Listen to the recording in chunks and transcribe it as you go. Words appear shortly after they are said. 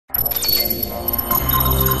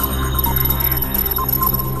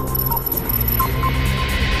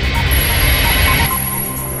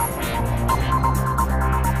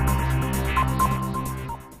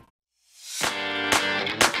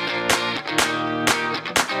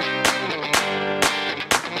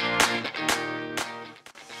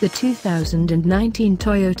The 2019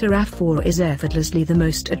 Toyota RAV4 is effortlessly the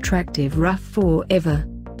most attractive RAV4 ever.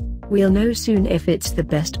 We'll know soon if it's the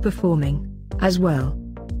best performing, as well.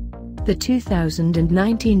 The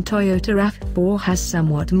 2019 Toyota RAV4 has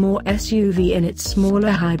somewhat more SUV in its smaller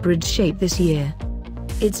hybrid shape this year.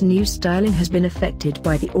 Its new styling has been affected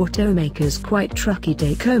by the automaker's quite trucky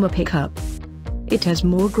Tacoma pickup. It has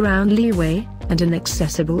more ground leeway, and an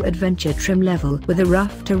accessible adventure trim level with a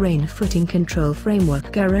rough terrain footing control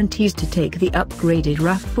framework guarantees to take the upgraded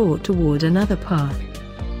RAV4 toward another path.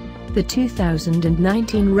 The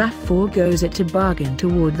 2019 RAV4 goes at a bargain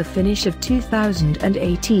toward the finish of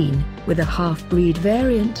 2018, with a half-breed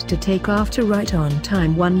variant to take after right on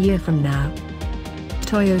time 1 year from now.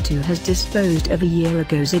 Toyota has disposed of a year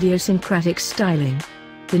ago's idiosyncratic styling.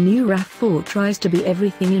 The new RAV4 tries to be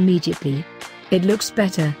everything immediately. It looks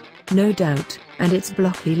better, no doubt, and its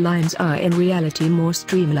blocky lines are in reality more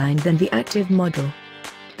streamlined than the active model.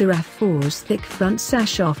 The RAV4's thick front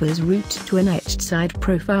sash offers root to an etched side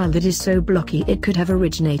profile that is so blocky it could have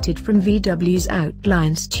originated from VW's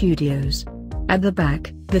Outline Studios. At the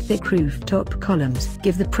back, the thick rooftop columns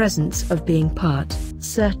give the presence of being part.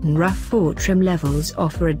 Certain RAV4 trim levels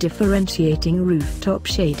offer a differentiating rooftop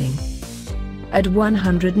shading. At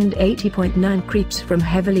 180.9 creeps from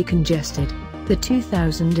heavily congested, the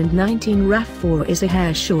 2019 RAV4 is a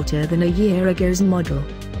hair shorter than a year ago's model.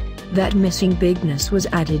 That missing bigness was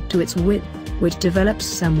added to its width, which develops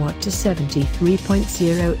somewhat to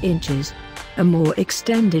 73.0 inches. A more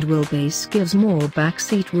extended wheelbase gives more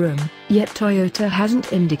backseat room, yet Toyota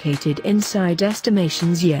hasn't indicated inside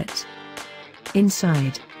estimations yet.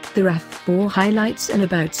 Inside, the RAV4 highlights an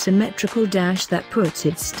about symmetrical dash that puts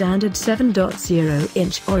its standard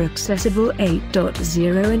 7.0-inch or accessible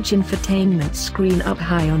 8.0-inch infotainment screen up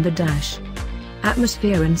high on the dash.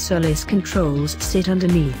 Atmosphere and solace controls sit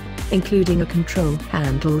underneath, including a control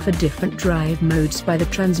handle for different drive modes by the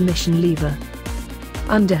transmission lever.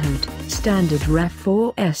 Underhood, standard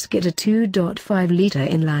RAV4s get a 2.5-liter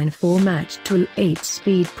inline-4 matched to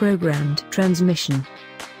 8-speed programmed transmission.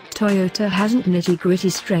 Toyota hasn't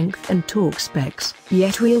nitty-gritty strength and torque specs,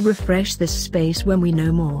 yet we'll refresh this space when we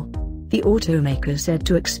know more. The automaker said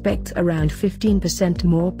to expect around 15%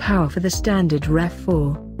 more power for the standard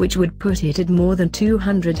RAV4, which would put it at more than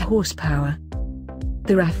 200 horsepower.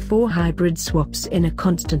 The RAV4 hybrid swaps in a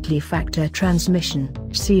constantly factor transmission,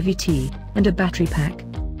 CVT, and a battery pack.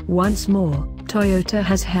 Once more, Toyota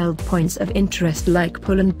has held points of interest like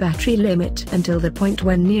pull and battery limit until the point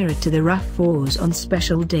when nearer to the RAV4's on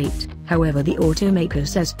special date. However, the automaker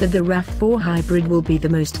says that the RAV4 hybrid will be the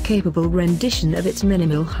most capable rendition of its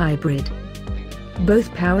minimal hybrid.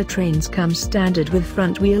 Both powertrains come standard with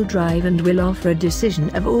front-wheel drive and will offer a decision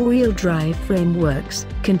of all-wheel drive frameworks,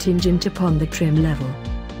 contingent upon the trim level.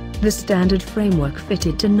 The standard framework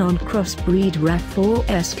fitted to non-crossbreed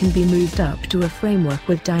RAV4s can be moved up to a framework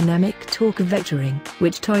with dynamic torque vectoring,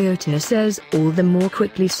 which Toyota says all the more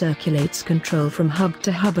quickly circulates control from hub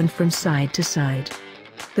to hub and from side to side.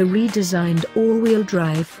 The redesigned all-wheel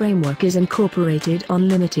drive framework is incorporated on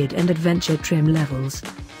limited and adventure trim levels.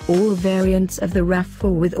 All variants of the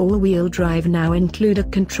RAV4 with all-wheel drive now include a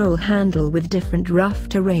control handle with different rough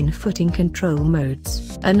terrain footing control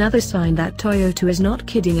modes, another sign that Toyota is not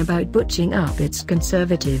kidding about butching up its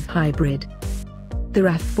conservative hybrid. The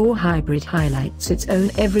RAV4 hybrid highlights its own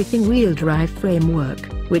everything wheel drive framework,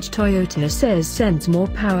 which Toyota says sends more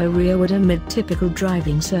power rearward amid typical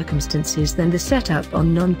driving circumstances than the setup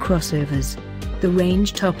on non-crossovers. The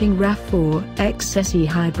range-topping RAV4 XSE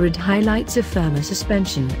hybrid highlights a firmer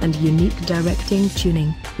suspension and unique directing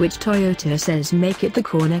tuning, which Toyota says make it the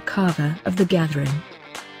corner carver of the gathering.